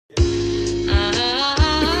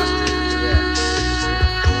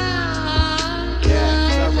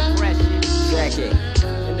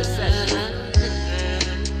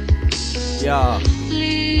Yeah.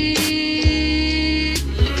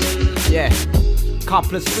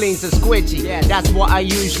 Couple of spleens and squidgy, yeah, that's what I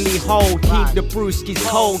usually hold. Keep the brewskis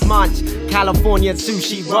cold, munch Californian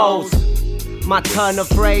sushi rolls. My turn of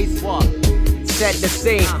phrase, what? Set the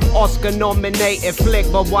scene. Oscar nominated flick,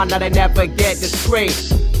 but one that I never get the screen.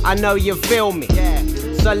 I know you feel me, yeah.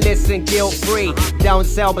 So listen guilt free. Don't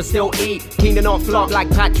sell but still eat. Keen to not flop like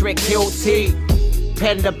Patrick Kielty.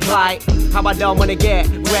 Pen the plight, how I don't wanna get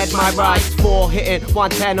read my rights for hitting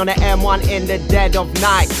 110 on the M1 in the dead of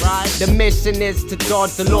night. The mission is to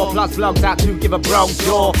dodge the law, plus vlogs out to give a broke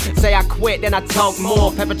jaw. Say I quit, then I talk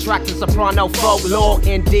more. Pepper tracks and soprano folklore.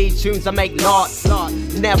 Indeed, tunes I make lots.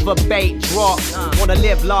 Never bait drop. Wanna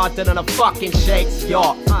live larger than a fucking Sheikh's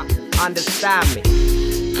yacht. Understand me?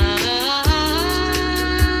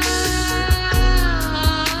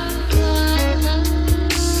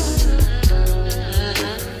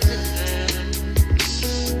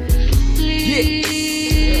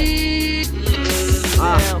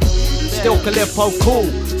 Still callippo cool,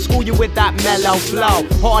 school you with that mellow flow.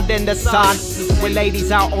 Hotter than the sun, with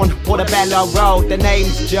ladies out on Portobello Road. The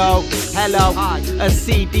name's Joe, hello, a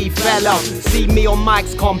seedy fellow. See me on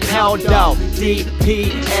mics compelled though,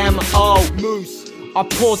 DPMO. Moose. I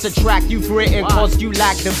pause the track you've written cause you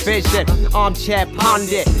lack the vision. Armchair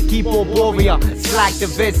pundit, keyboard warrior, slack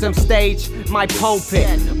division. Stage my pulpit,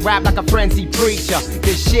 rap like a frenzied preacher.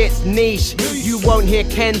 This shit's niche, you won't hear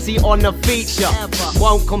Kenzie on the feature.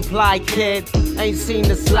 Won't comply kid, ain't seen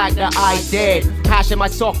the slack that I did. Passion my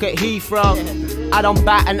sock at Heathrow, I don't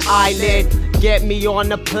bat an eyelid. Get me on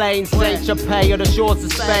the plane, Saint Tropez or the shores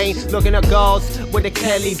of Spain. Looking at girls with a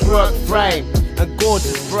Kelly Brook frame and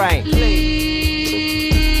gorgeous brain.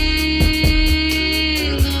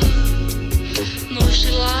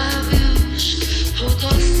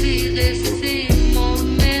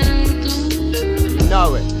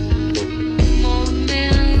 Know it.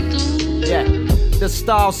 Yeah, the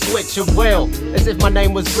style switch of will, as if my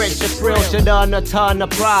name was Richard Thrill. Should earn a ton of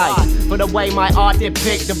pride for the way my art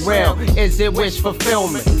depict the real. Is it wish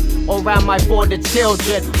fulfillment? Or am I for the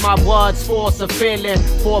children? My words force a feeling.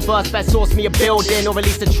 For a verse that source me a building, or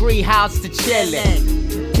release a tree house to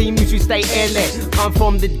chillin'. Team usually stay illin'. Come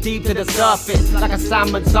from the deep to the surface, like a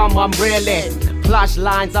salmon someone reeling. Plush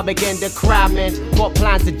lines I begin to cramming. Got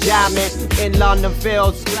plans to jamming in London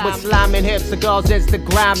fields with slamming hips. The girls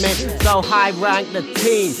Instagramming. So high rank the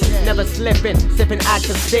team, never slipping, sipping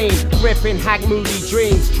active steam, ripping hack moody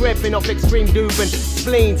dreams, tripping off extreme duping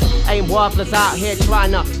spleens. Ain't worthless out here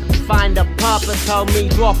trying to find a purpose. Told me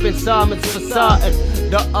dropping sermons for certain.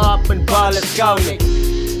 The urban Berlusconi.